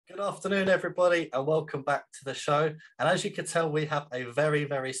Good afternoon, everybody, and welcome back to the show. And as you can tell, we have a very,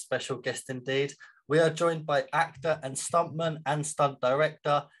 very special guest indeed. We are joined by actor and stuntman and stunt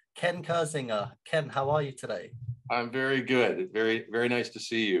director, Ken Kirzinger. Ken, how are you today? I'm very good. Very, very nice to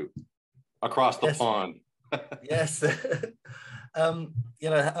see you across the pond. Yes. So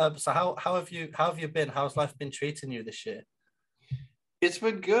how have you been? How's life been treating you this year? It's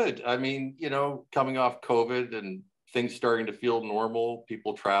been good. I mean, coming off COVID and things starting to feel normal,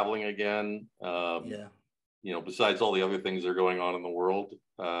 people traveling again. Besides all the other things that are going on in the world,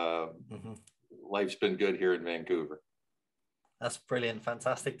 life's been good here in Vancouver. That's brilliant.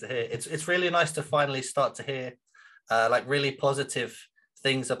 Fantastic to hear. It's really nice to finally start to hear like really positive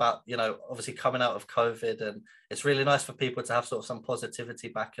things about, obviously coming out of COVID, and it's really nice for people to have sort of some positivity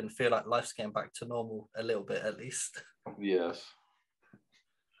back and feel like life's getting back to normal a little bit at least. Yes.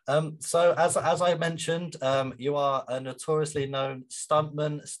 So as I mentioned, you are a notoriously known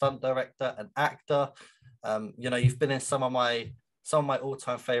stuntman, stunt director, and actor. You've been in some of my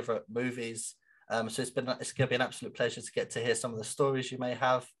all-time favorite movies. So it's going to be an absolute pleasure to get to hear some of the stories you may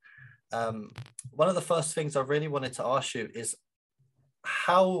have. One of the first things I really wanted to ask you is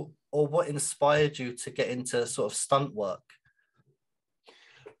how or what inspired you to get into sort of stunt work?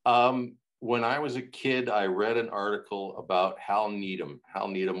 When I was a kid, I read an article about Hal Needham. Hal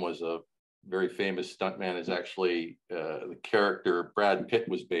Needham was a very famous stuntman. Is actually the character Brad Pitt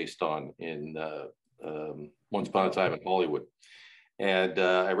was based on in Once Upon a Time in Hollywood. And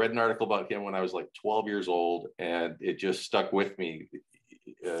I read an article about him when I was like 12 years old, and it just stuck with me.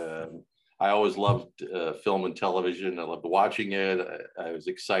 I always loved film and television. I loved watching it. I was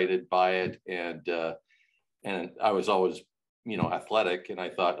excited by it, and I was always, athletic. And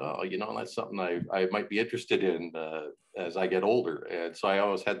I thought, that's something I might be interested in as I get older. And so I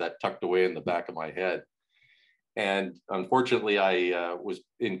always had that tucked away in the back of my head. And unfortunately, I was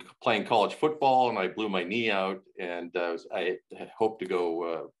playing college football, and I blew my knee out, and I hoped to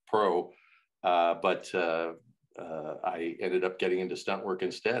go pro, but I ended up getting into stunt work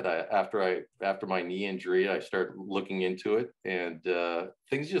instead. After my knee injury, I started looking into it, and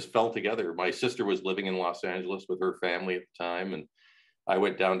things just fell together. My sister was living in Los Angeles with her family at the time, and I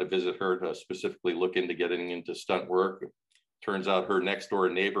went down to visit her to specifically look into getting into stunt work. Turns out her next door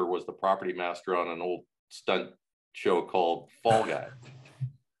neighbor was the property master on an old stunt show called Fall Guy.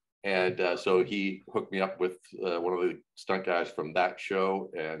 And so he hooked me up with one of the stunt guys from that show,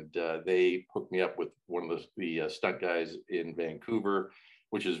 and they hooked me up with one of the stunt guys in Vancouver,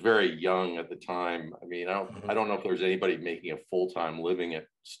 which is very young at the time. I mean, I don't know if there was anybody making a full-time living at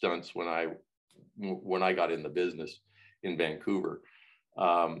stunts when I got in the business in Vancouver.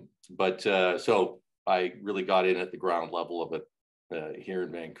 So I really got in at the ground level of it here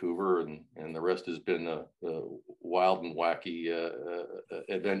in Vancouver, and the rest has been a wild and wacky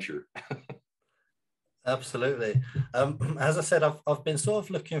adventure. Absolutely. As I said, I've been sort of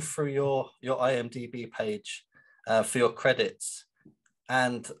looking through your IMDb page for your credits,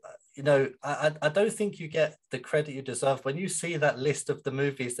 and I don't think you get the credit you deserve when you see that list of the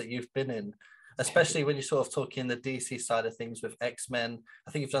movies that you've been in, especially when you're sort of talking the DC side of things with X-Men.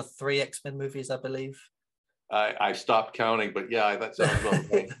 I think you've done 3 X-Men movies, I believe. I stopped counting, but yeah, that sounds about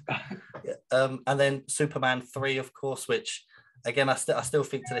right. And then Superman 3, of course, which again I still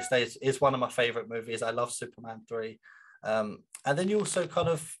think to this day is one of my favorite movies. I love Superman 3. And then you also kind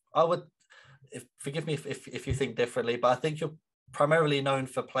of, forgive me if you think differently, but I think you're primarily known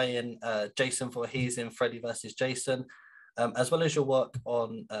for playing Jason Voorhees in Freddy vs. Jason, as well as your work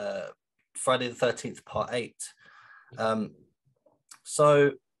on Friday the 13th Part 8.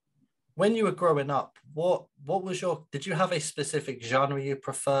 So when you were growing up, what was did you have a specific genre you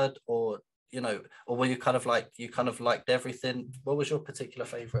preferred, or were you kind of liked everything? What was your particular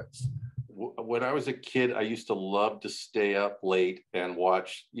favorites? When I was a kid, I used to love to stay up late and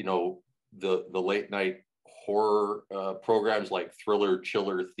watch, the late night horror programs like Thriller,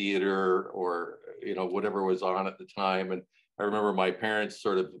 Chiller Theater, or, whatever was on at the time. And I remember my parents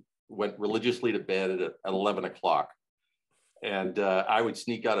sort of went religiously to bed at 11 o'clock. And I would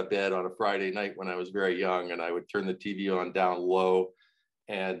sneak out of bed on a Friday night when I was very young, and I would turn the TV on down low,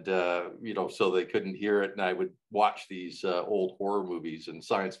 and so they couldn't hear it. And I would watch these old horror movies and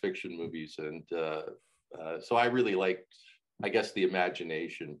science fiction movies, and so I really liked, I guess, the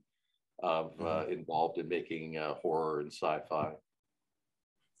imagination of involved in making horror and sci-fi.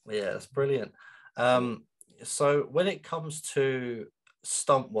 Yeah, that's brilliant. So when it comes to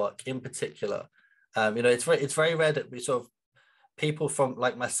stunt work in particular, it's very rare that we sort of people from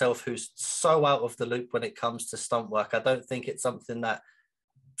like myself who's so out of the loop when it comes to stunt work. I don't think it's something that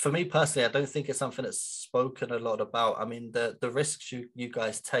for me personally, I don't think it's something that's spoken a lot about. I mean, the risks you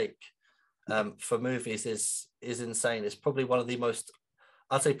guys take for movies is insane. It's probably one of the most,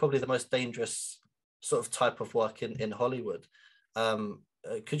 I'd say probably the most dangerous sort of type of work in Hollywood.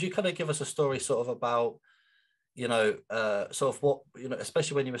 Could you kind of give us a story sort of about, sort of what,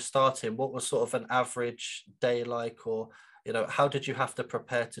 especially when you were starting, what was sort of an average day like, or, how did you have to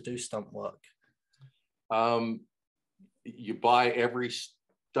prepare to do stunt work? You buy every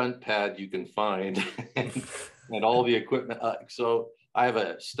stunt pad you can find and all the equipment. So I have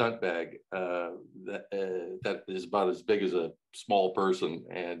a stunt bag that is about as big as a small person,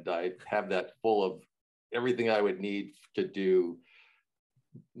 and I have that full of everything I would need to do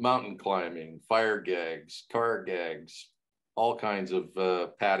mountain climbing, fire gags, car gags, all kinds of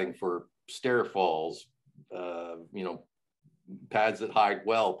padding for stair falls, pads that hide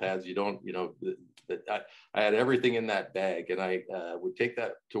well, pads you don't, I had everything in that bag, and I would take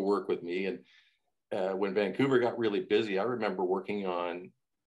that to work with me. And when Vancouver got really busy, I remember working on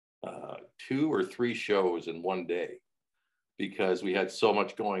 2 or 3 shows in one day because we had so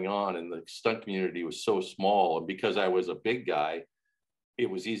much going on and the stunt community was so small. And because I was a big guy, it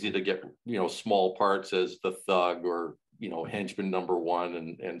was easy to get, small parts as the thug or, henchman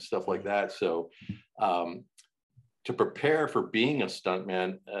 #1 and stuff like that. So to prepare for being a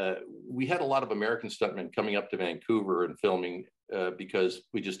stuntman, we had a lot of American stuntmen coming up to Vancouver and filming because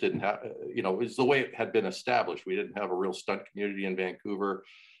we just didn't have, it's the way it had been established. We didn't have a real stunt community in Vancouver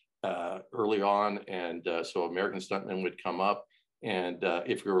early on. And so American stuntmen would come up, and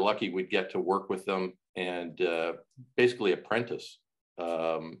if we were lucky, we'd get to work with them and basically apprentice.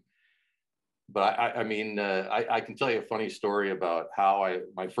 But I can tell you a funny story about how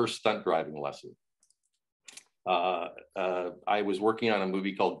my first stunt driving lesson. I was working on a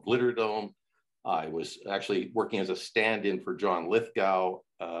movie called Glitter Dome. I was actually working as a stand-in for John Lithgow,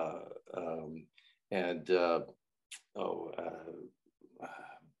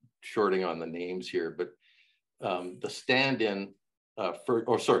 shorting on the names here, but the stand-in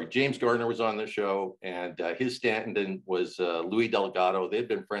James Garner was on the show, and his stand-in was Louis Delgado. They'd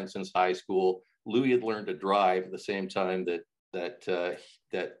been friends since high school. Louis had learned to drive at the same time that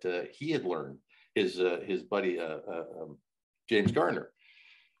he had learned. His buddy James Garner.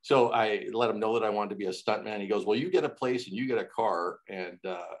 So I let him know that I wanted to be a stuntman. He goes, "Well, you get a place and you get a car, and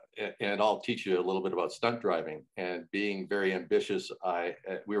I'll teach you a little bit about stunt driving." And being very ambitious,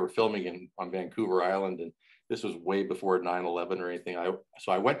 we were filming on Vancouver Island, and this was way before 9/11 or anything.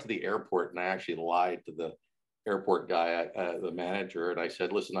 So I went to the airport, and I actually lied to the airport guy, the manager, and I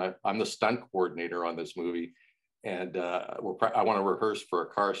said, "Listen, I'm the stunt coordinator on this movie, and I want to rehearse for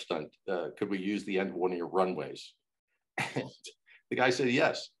a car stunt. Could we use the end of one of your runways?" And the guy said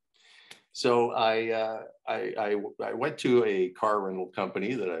yes. So I went to a car rental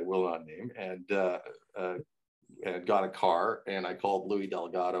company that I will not name, and got a car, and I called Louis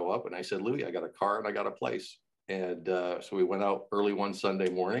Delgado up, and I said, "Louis, I got a car and I got a place." And so we went out early one Sunday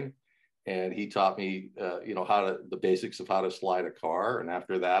morning, and he taught me, the basics of how to slide a car. And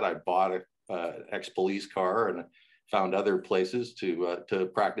after that, I bought an ex-police car and found other places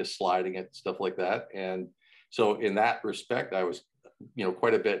to practice sliding it, stuff like that. And so in that respect, I was,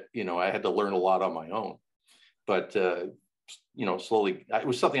 quite a bit, I had to learn a lot on my own, but, slowly, it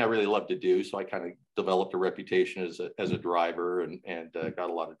was something I really loved to do. So I kind of developed a reputation as a driver and got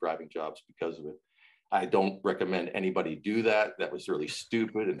a lot of driving jobs because of it. I don't recommend anybody do that. That was really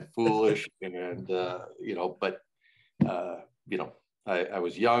stupid and foolish. And, I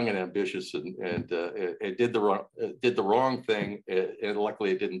was young and ambitious, and it did the wrong thing. And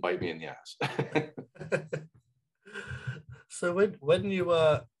luckily it didn't bite me in the ass. So when you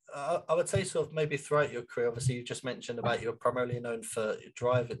were, I would say sort of maybe throughout your career, obviously you just mentioned about you're primarily known for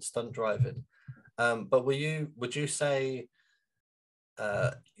stunt driving, but would you say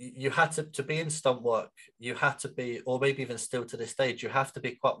you had to be in stunt work, you had to be, or maybe even still to this stage, you have to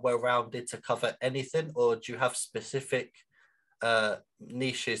be quite well-rounded to cover anything, or do you have specific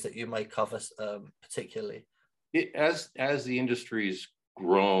niches that you may cover particularly? As the industry's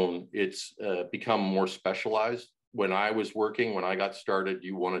grown, it's become more specialized. When I got started,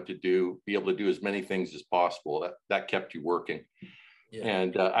 you wanted to be able to do as many things as possible. That kept you working. Yeah.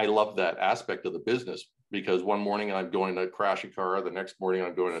 And I love that aspect of the business, because one morning I'm going to crash a car, the next morning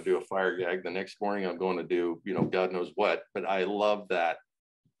I'm going to do a fire gag, the next morning I'm going to do, God knows what. But I love that,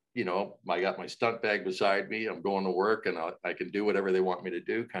 I got my stunt bag beside me, I'm going to work, and I can do whatever they want me to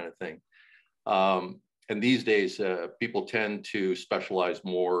do, kind of thing. And these days, people tend to specialize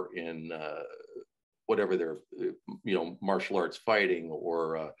more in whatever they're, martial arts fighting,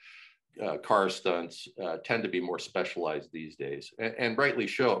 or car stunts tend to be more specialized these days, and rightly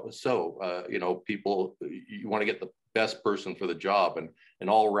so. You know, people, you want to get the best person for the job, and an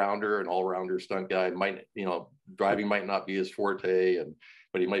all-rounder stunt guy might, you know, driving might not be his forte,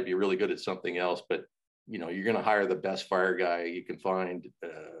 but he might be really good at something else. But you know, you're going to hire the best fire guy you can find,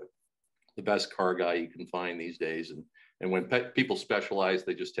 the best car guy you can find these days, and when people specialize,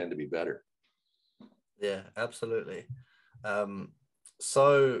 they just tend to be better. Yeah, absolutely.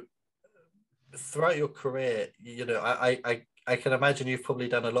 So throughout your career, you know, I can imagine you've probably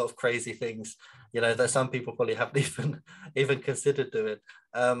done a lot of crazy things, you know, that some people probably haven't even considered doing.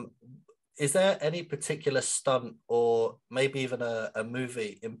 Is there any particular stunt, or maybe even a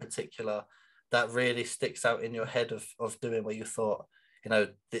movie in particular, that really sticks out in your head of doing, where you thought, you know,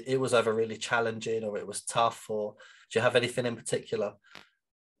 it was either really challenging or it was tough, or do you have anything in particular?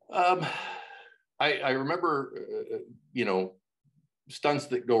 I remember, you know, stunts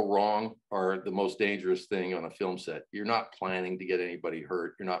that go wrong are the most dangerous thing on a film set. You're not planning to get anybody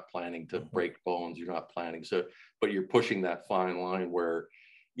hurt. You're not planning to break bones. You're not planning. So, but you're pushing that fine line where,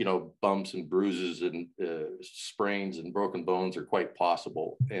 you know, bumps and bruises and sprains and broken bones are quite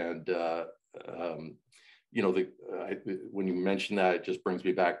possible. And, you know, when you mention that, it just brings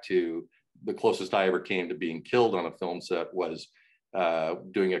me back to the closest I ever came to being killed on a film set was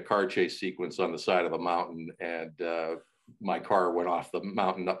doing a car chase sequence on the side of a mountain, and my car went off the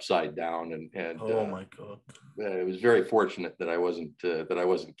mountain upside down, and oh my God, it was very fortunate that I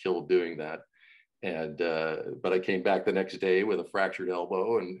wasn't killed doing that. And but I came back the next day with a fractured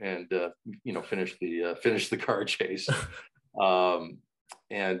elbow, and you know, finished the car chase.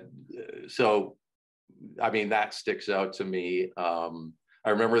 And so, I mean, that sticks out to me. I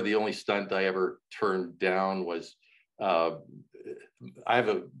remember the only stunt I ever turned down was, I have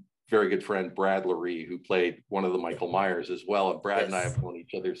a very good friend, Brad Loree, who played one of the Michael Myers as well. And Brad and I have known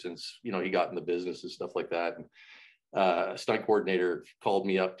each other since, you know, he got in the business and stuff like that. And a stunt coordinator called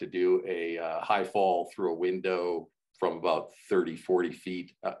me up to do a high fall through a window from about 30, 40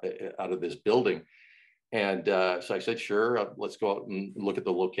 feet out of this building. And so I said, sure, let's go out and look at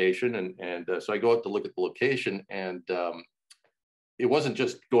the location. And so I go out to look at the location, and it wasn't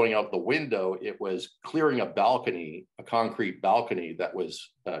just going out the window, it was clearing a balcony, a concrete balcony that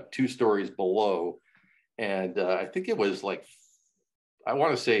was 2 stories below. And I think it was like, I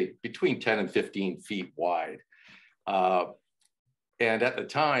want to say between 10 and 15 feet wide. And at the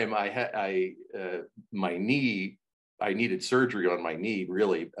time my knee, I needed surgery on my knee,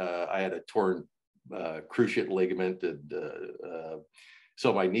 really. I had a torn cruciate ligament, and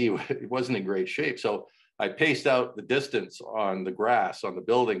so my knee wasn't in great shape. So I paced out the distance on the grass on the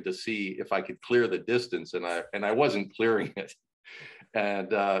building to see if I could clear the distance, and I wasn't clearing it.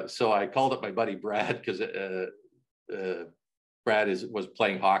 And so I called up my buddy Brad, because Brad was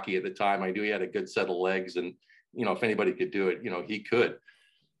playing hockey at the time. I knew he had a good set of legs, and you know, if anybody could do it, you know, he could.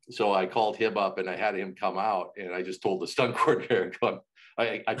 So I called him up and I had him come out, and I just told the stunt coordinator,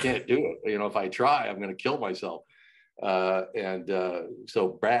 I can't do it. You know, if I try, I'm going to kill myself.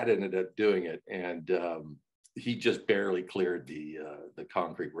 So Brad ended up doing it, and he just barely cleared the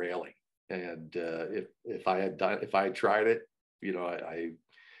concrete railing. And if I had tried it, you know,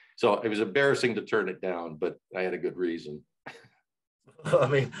 so it was embarrassing to turn it down, but I had a good reason. I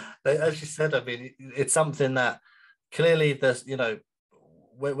mean, as you said, I mean, it's something that clearly there's, you know,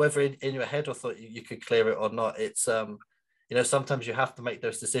 whether in your head or thought you could clear it or not, it's you know, sometimes you have to make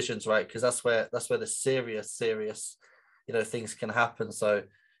those decisions, right? Because that's where the serious, you know, things can happen. So,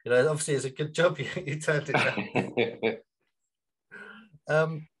 you know, obviously it's a good job you turned it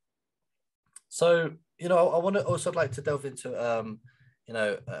down. So, you know, I want to also like to delve into you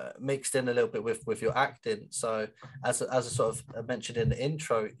know, mixed in a little bit with your acting. So as I sort of mentioned in the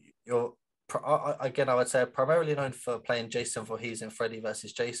intro, you're again, I would say primarily known for playing Jason Voorhees in Freddy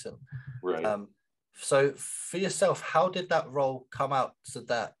versus Jason. Right. So for yourself, how did that role come out?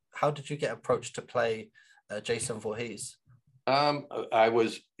 How did you get approached to play Jason Voorhees? I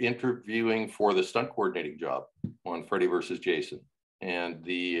was interviewing for the stunt coordinating job on Freddy versus Jason, and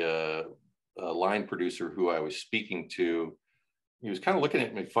the line producer who I was speaking to, he was kind of looking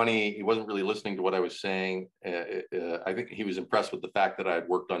at me funny. He wasn't really listening to what I was saying. I think he was impressed with the fact that I had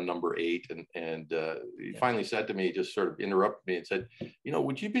worked on number 8. And he finally said to me, just sort of interrupted me and said, you know,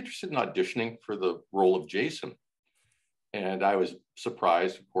 would you be interested in auditioning for the role of Jason? And I was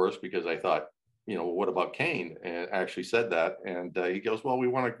surprised, of course, because I thought, you know, what about Kane? And I actually said that. And he goes, well, we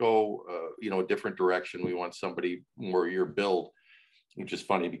want to go, you know, a different direction. We want somebody more your build. Which is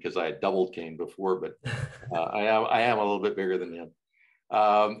funny because I had doubled Kane before, but I am a little bit bigger than him.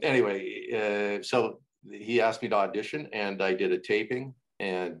 Anyway, so he asked me to audition, and I did a taping,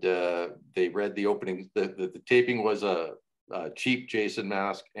 and they read the opening. The taping was a cheap Jason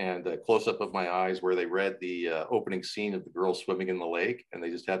mask and a close-up of my eyes where they read the opening scene of the girl swimming in the lake, and they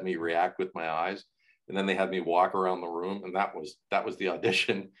just had me react with my eyes, and then they had me walk around the room, and that was the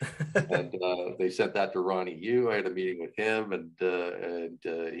audition. And they sent that to Ronnie Yu. I had a meeting with him, and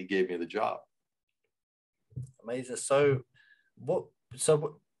he gave me the job. Amazing. So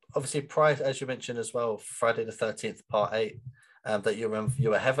obviously prior, as you mentioned as well, Friday the 13th Part 8, that you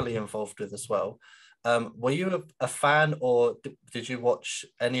were heavily involved with as well. Were you a fan, or did you watch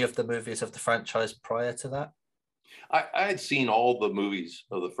any of the movies of the franchise prior to that? I had seen all the movies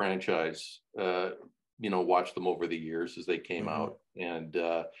of the franchise, watched them over the years as they came out. And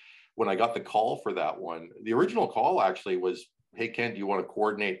when I got the call for that one, the original call actually was, "Hey, Ken, do you want to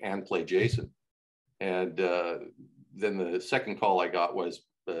coordinate and play Jason?" And then the second call I got was,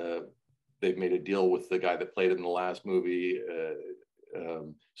 they've made a deal with the guy that played in the last movie.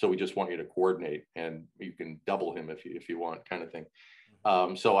 So we just want you to coordinate, and you can double him if you want, kind of thing.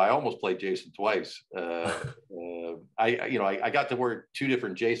 So I almost played Jason twice. I got to wear 2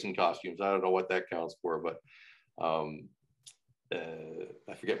 different Jason costumes. I don't know what that counts for, but I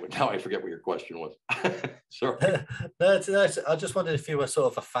forget what your question was. Sorry. No, I just wondered if you were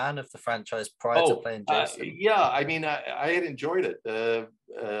sort of a fan of the franchise prior to playing Jason. Yeah, I mean, I had enjoyed it.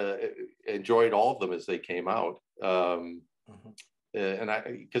 Enjoyed all of them as they came out. And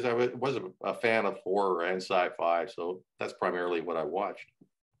because I was a fan of horror and sci-fi, so that's primarily what I watched.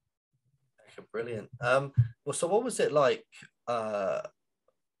 Brilliant. Well, so what was it like?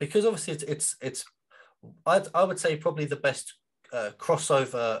 Because obviously it's I would say probably the best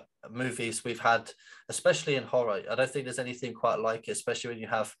crossover movies we've had, especially in horror. I don't think there's anything quite like it, especially when you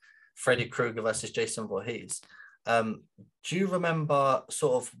have Freddy Krueger versus Jason Voorhees. Do you remember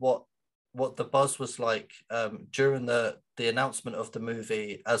sort of what the buzz was like during the announcement of the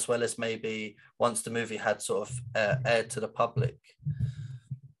movie, as well as maybe once the movie had sort of aired to the public?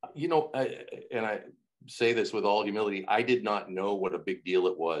 And I say this with all humility, I did not know what a big deal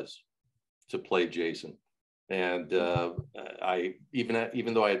it was to play Jason. And I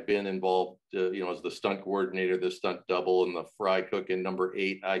even though I had been involved, as the stunt coordinator, the stunt double, and the fry cook in number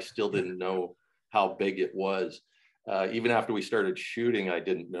 8, I still didn't know how big it was. Even after we started shooting, I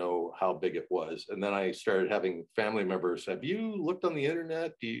didn't know how big it was. And then I started having family members, "Have you looked on the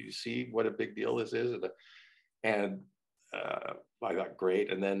internet? Do you see what a big deal this is?" And I got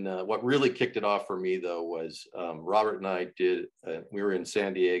great. And then what really kicked it off for me, though, was Robert and I we were in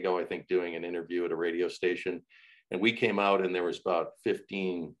San Diego, I think, doing an interview at a radio station. And we came out, and there was about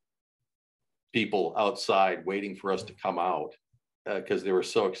 15 people outside waiting for us to come out because they were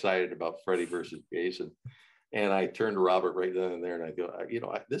so excited about Freddy versus Jason. And I turned to Robert right then and there, and I go,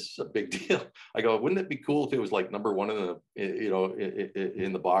 this is a big deal. I go, wouldn't it be cool if it was like number 1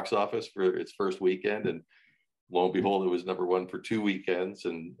 in the box office for its first weekend? And lo and behold, it was number 1 for 2 weekends,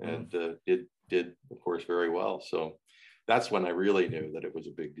 and did of course very well. So that's when I really knew that it was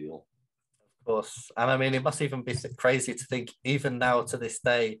a big deal. Of course, and I mean, it must even be crazy to think, even now to this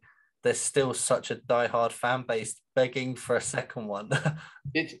day, there's still such a diehard fan base begging for a second one.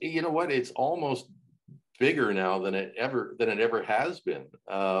 It's it's almost bigger now than it ever has been.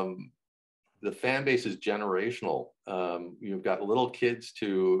 The fan base is generational. You've got little kids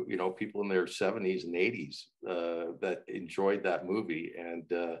to people in their 70s and 80s that enjoyed that movie and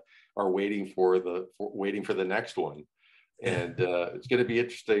are waiting for the next one. And it's going to be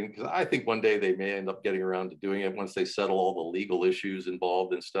interesting, because I think one day they may end up getting around to doing it once they settle all the legal issues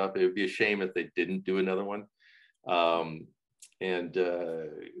involved and stuff. It would be a shame if they didn't do another one.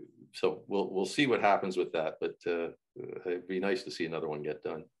 So we'll see what happens with that, but it'd be nice to see another one get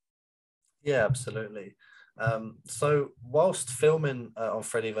done. Yeah, absolutely. So whilst filming on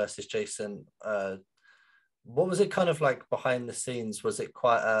Freddy versus Jason, what was it kind of like behind the scenes? Was it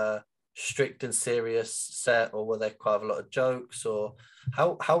quite a strict and serious set, or were there quite a lot of jokes, or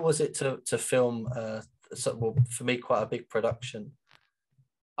how was it to film for me, quite a big production?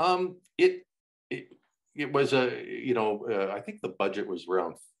 It was I think the budget was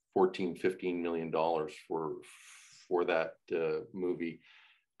around $14-15 million for that movie.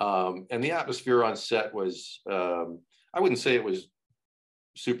 And the atmosphere on set was, I wouldn't say it was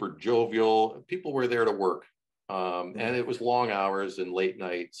super jovial. People were there to work. And it was long hours and late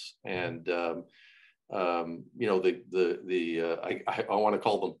nights. And, I want to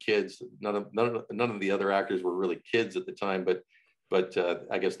call them kids. None of the other actors were really kids at the time, but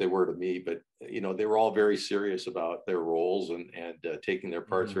I guess they were to me. But, they were all very serious about their roles and taking their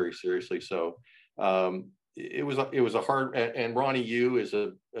parts very seriously. So, it was a hard, and Ronnie Yu is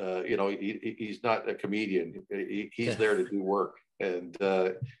he's not a comedian. He's there to do work, and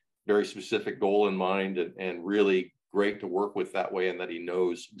very specific goal in mind, and really great to work with that way, and that he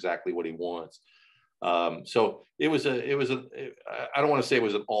knows exactly what he wants. So it was I don't want to say it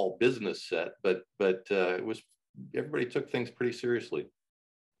was an all business set, but it was, everybody took things pretty seriously.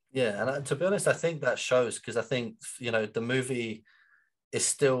 Yeah, and to be honest, I think that shows, because I think, you know, the movie is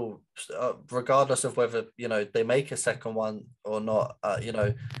still, regardless of whether, you know, they make a second one or not, you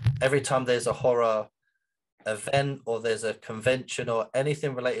know, every time there's a horror event or there's a convention or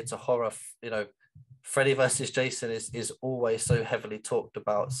anything related to horror, you know, Freddy versus Jason is always so heavily talked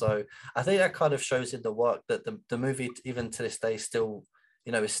about. So I think that kind of shows in the work that the movie, even to this day, still,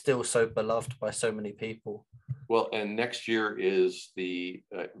 you know, is still so beloved by so many people. Well, and next year is the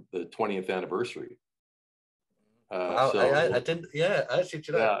 20th anniversary. Wow, So I didn't. Yeah, actually,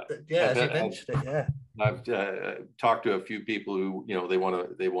 do you know, yeah, as you mentioned it, yeah. I've talked to a few people who, you know, they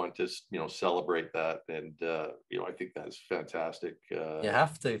want to, you know, celebrate that, and you know, I think that's fantastic. You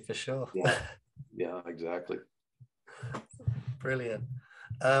have to, for sure. Yeah, yeah, exactly. Brilliant.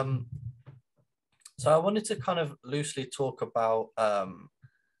 So I wanted to kind of loosely talk about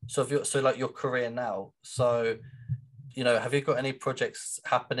like your career now. So, you know, have you got any projects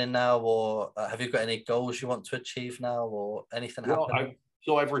happening now, or have you got any goals you want to achieve now, or anything happening?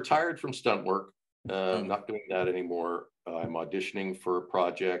 I've retired from stunt work. I'm not doing that anymore. I'm auditioning for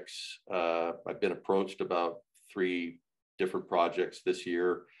projects. I've been approached about 3 different projects this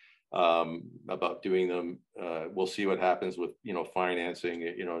year, about doing them. We'll see what happens with, you know, financing.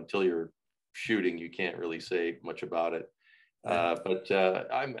 You know, until you're shooting, you can't really say much about it. But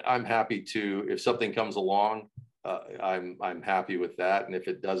I'm happy to, if something comes along, I'm happy with that. And if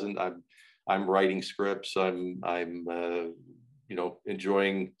it doesn't, I'm writing scripts. I'm you know,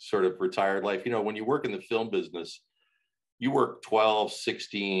 enjoying sort of retired life. You know, when you work in the film business, you work 12,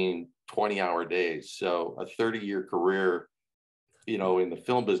 16, 20-hour days. So a 30-year career, you know, in the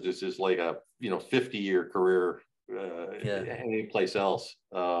film business is like a, you know, 50-year career any place else.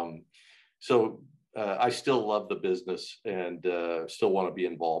 So I still love the business, and still want to be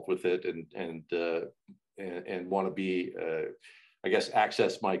involved with it, and want to be, I guess,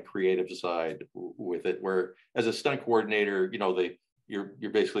 access my creative side with it. Where as a stunt coordinator, you know,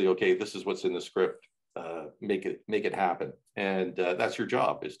 you're basically, okay, this is what's in the script, make it happen, and that's your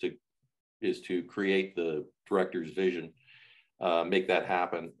job, is to create the director's vision, make that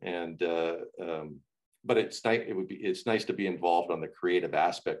happen, and but it's nice to be involved on the creative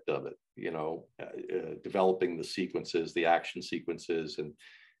aspect of it, you know, developing the sequences, the action sequences,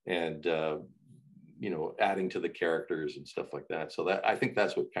 and you know, adding to the characters and stuff like that. So I think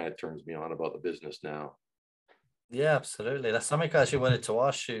that's what kind of turns me on about the business now. Yeah, absolutely. That's something I actually wanted to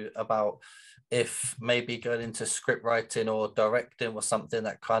ask you about, if maybe going into script writing or directing was something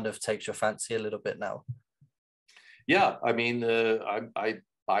that kind of takes your fancy a little bit now. Yeah, I mean,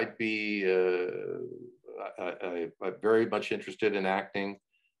 I'd be I'm very much interested in acting.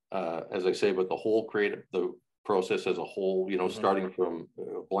 As I say, with the process as a whole, you know, starting from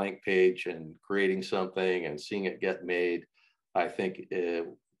a blank page and creating something and seeing it get made, I think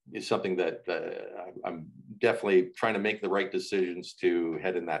is something that I'm definitely trying to make the right decisions to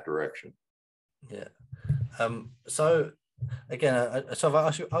head in that direction. Yeah. So again, so I'll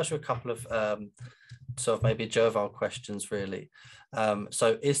ask you a couple of sort of maybe jovial questions, really.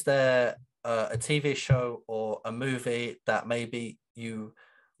 So is there a TV show or a movie that maybe you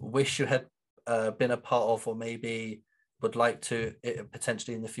wish you had been a part of, or maybe would like to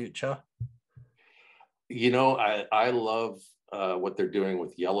potentially in the future? You know, I love what they're doing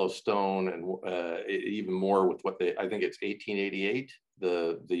with Yellowstone, and even more with I think it's 1888,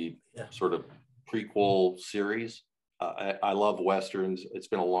 the sort of prequel series. I love Westerns. It's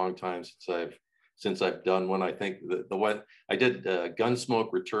been a long time since I've done one. I think the one I did,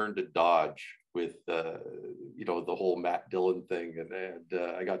 Gunsmoke: Return to Dodge, with you know, the whole Matt Dillon thing, and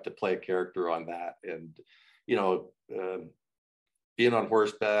I got to play a character on that, and you know, being on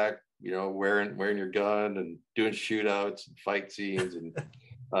horseback, you know, wearing your gun and doing shootouts and fight scenes, and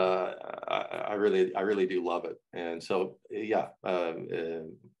I really do love it. And so yeah, I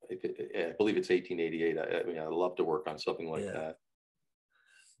believe it's 1888. I mean, I love to work on something like that.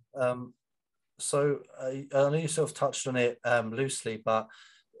 So I know you sort of touched on it loosely, but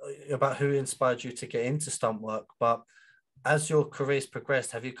about who inspired you to get into stunt work. But as your career's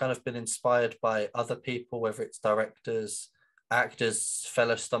progressed, have you kind of been inspired by other people, whether it's directors, actors,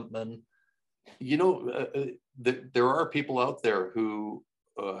 fellow stuntmen? You know, there are people out there who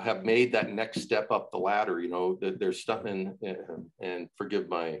have made that next step up the ladder. You know, there's stuntmen, and forgive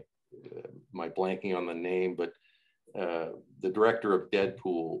my blanking on the name, but the director of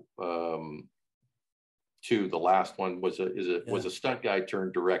Deadpool, too. The last one was a stunt guy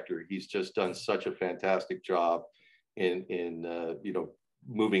turned director. He's just done such a fantastic job in you know,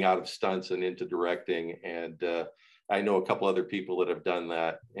 moving out of stunts and into directing. And I know a couple other people that have done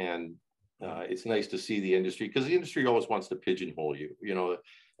that. And it's nice to see the industry, because the industry always wants to pigeonhole you. You know,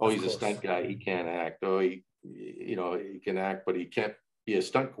 oh, he's a stunt guy, he can't act. Oh, you know, he can act, but he can't be a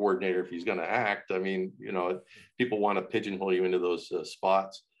stunt coordinator if he's going to act. I mean, you know, people want to pigeonhole you into those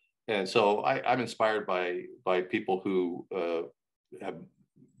spots. And so I'm inspired by people who have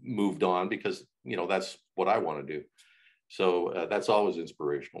moved on, because, you know, that's what I want to do. So that's always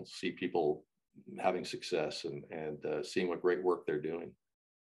inspirational to see people having success and seeing what great work they're doing.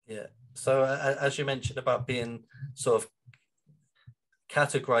 Yeah. So as you mentioned about being sort of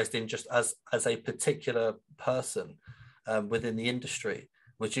categorized in just as a particular person within the industry,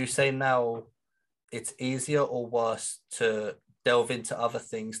 would you say now it's easier or worse to delve into other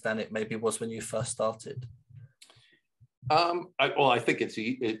things than it maybe was when you first started? I think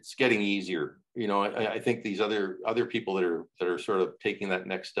it's getting easier. You know, I think these other people that are sort of taking that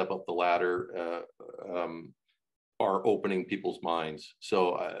next step up the ladder are opening people's minds.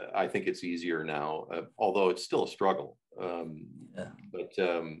 So I think it's easier now, although it's still a struggle. But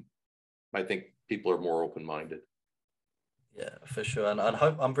I think people are more open-minded. Yeah, for sure. And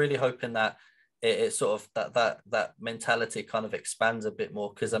I'm really hoping that it sort of that mentality kind of expands a bit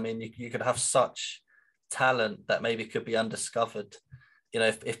more, because I mean you could have such talent that maybe could be undiscovered, you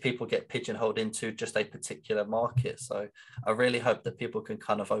know, if people get pigeonholed into just a particular market. So I really hope that people can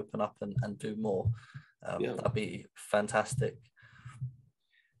kind of open up and do more. That'd be fantastic.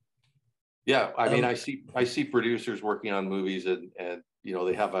 Yeah, I mean, I see producers working on movies, and you know,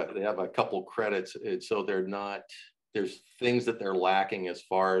 they have a couple credits, and so there's things that they're lacking as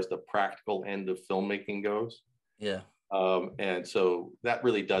far as the practical end of filmmaking goes. Yeah. And so that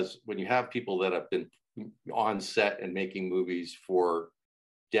really does, when you have people that have been on set and making movies for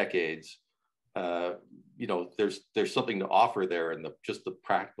decades, you know, there's something to offer there in just the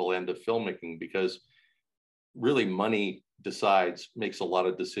practical end of filmmaking, because really money makes a lot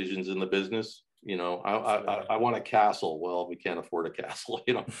of decisions in the business. You know, I want a castle. Well, we can't afford a castle,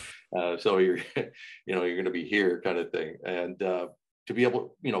 you know, so you're going to be here, kind of thing. And to be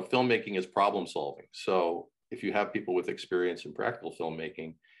able, you know, filmmaking is problem solving. So if you have people with experience in practical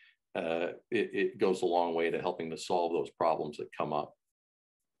filmmaking, it goes a long way to helping to solve those problems that come up.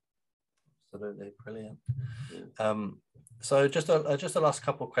 Absolutely brilliant. Yeah. So just the last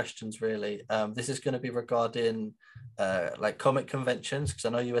couple of questions, really. This is going to be regarding like comic conventions, because I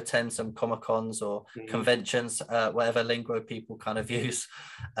know you attend some Comic Cons or conventions, whatever lingo people kind of use.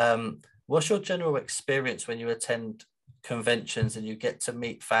 What's your general experience when you attend conventions and you get to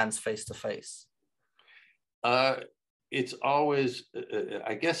meet fans face to face? It's always,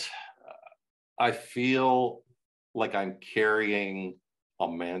 I guess, I feel like I'm carrying a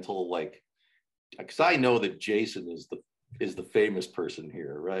mantle, like, because I know that Jason is the famous person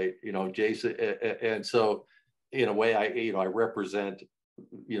here, right? You know, Jason, and so in a way, I represent,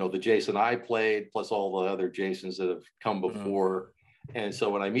 you know, the Jason I played plus all the other Jasons that have come before. And so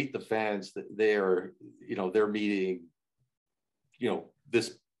when I meet the fans, they're meeting, you know,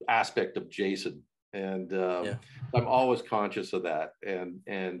 this aspect of Jason. And I'm always conscious of that, and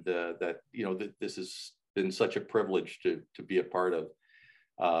that, you know, that this has been such a privilege to be a part of,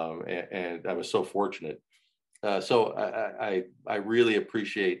 and I was so fortunate. So I really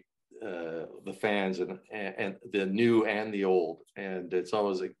appreciate the fans and the new and the old, and it's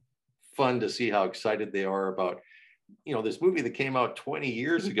always fun to see how excited they are about, you know, this movie that came out 20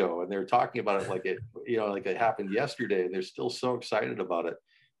 years ago, and they're talking about it like it happened yesterday, and they're still so excited about it.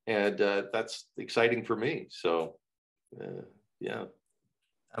 And that's exciting for me. So, yeah.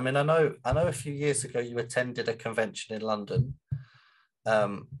 I mean, I know a few years ago you attended a convention in London.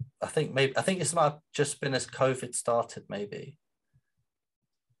 I think it's might have just been as COVID started, maybe.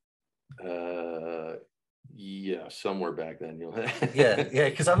 Yeah, somewhere back then. yeah,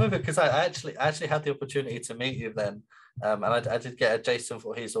 because I remember, because I actually had the opportunity to meet you then, and I did get a Jason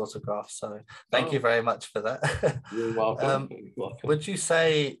Voorhees autograph. So thank you very much for that. You're welcome. You're welcome. Would you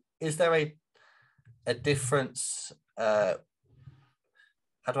say, is there a difference? How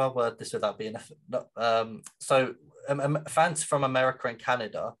do I word this without being fans from America and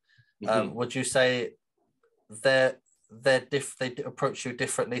Canada, would you say they approach you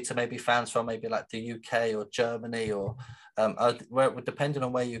differently to maybe fans from maybe like the UK or Germany, or depending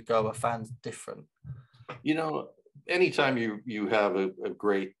on where you go, are fans different? You know, anytime you have a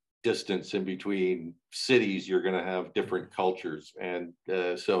great distance in between cities, you're going to have different cultures, and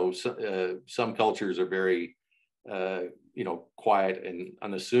so some cultures are very you know, quiet and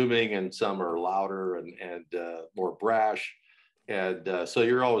unassuming, and some are louder and more brash. And so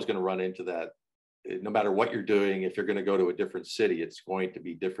you're always going to run into that. No matter what you're doing, if you're going to go to a different city, it's going to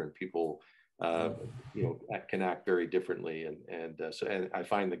be different. People, you know, can act very differently. And I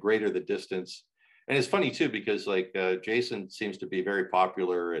find the greater the distance, and it's funny too, because like Jason seems to be very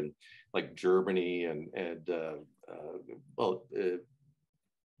popular in like Germany and the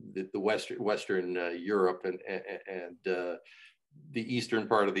Western Europe and the eastern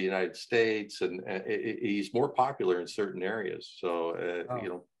part of the United States, and he's more popular in certain areas. So you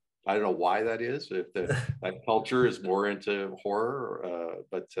know, I don't know why that is. If that culture is more into horror,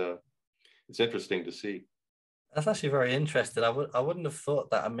 but it's interesting to see. That's actually very interesting. I wouldn't have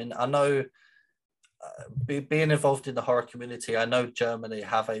thought that. I mean, I know being involved in the horror community, I know Germany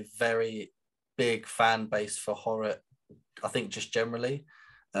have a very big fan base for horror. I think just generally.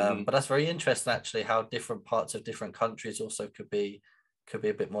 But that's very interesting, actually, how different parts of different countries also could be a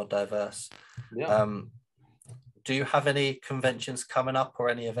bit more diverse. Yeah. Do you have any conventions coming up or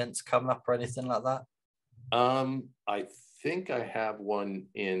any events coming up or anything like that? I think I have one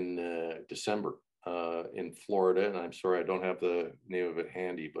in December in Florida, and I'm sorry I don't have the name of it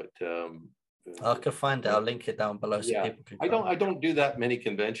handy, but I could find it. I'll link it down below so people can come. I don't do that many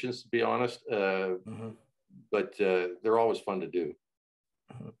conventions, to be honest, but they're always fun to do.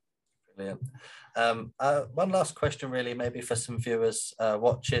 Brilliant. One last question, really, maybe for some viewers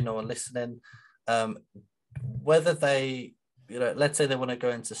watching or listening, whether they, you know, let's say they want to go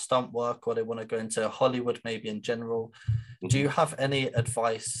into stunt work or they want to go into Hollywood, maybe in general. Do you have any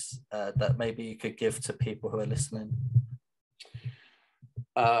advice that maybe you could give to people who are listening?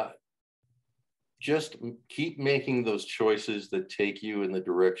 Just keep making those choices that take you in the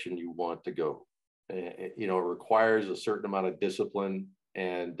direction you want to go. You know, it requires a certain amount of discipline,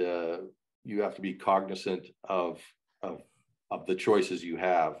 and you have to be cognizant of the choices you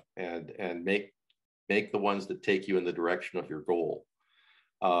have, and make the ones that take you in the direction of your goal.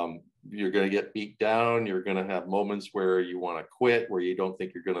 You're going to get beat down. You're going to have moments where you want to quit, where you don't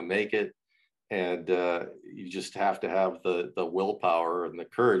think you're going to make it, and you just have to have the willpower and the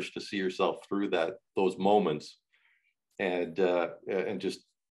courage to see yourself through those moments, and just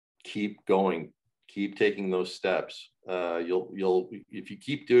keep going. Keep taking those steps. You'll if you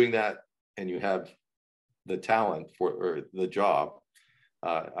keep doing that and you have the talent or the job,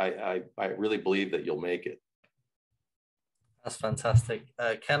 I really believe that you'll make it. That's fantastic.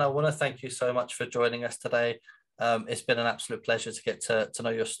 Ken, I want to thank you so much for joining us today. It's been an absolute pleasure to get to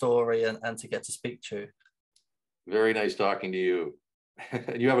know your story and to get to speak to you. Very nice talking to you.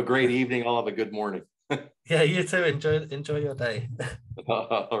 You have a great evening. I'll have a good morning. Yeah, you too. Enjoy your day.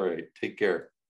 All right. Take care.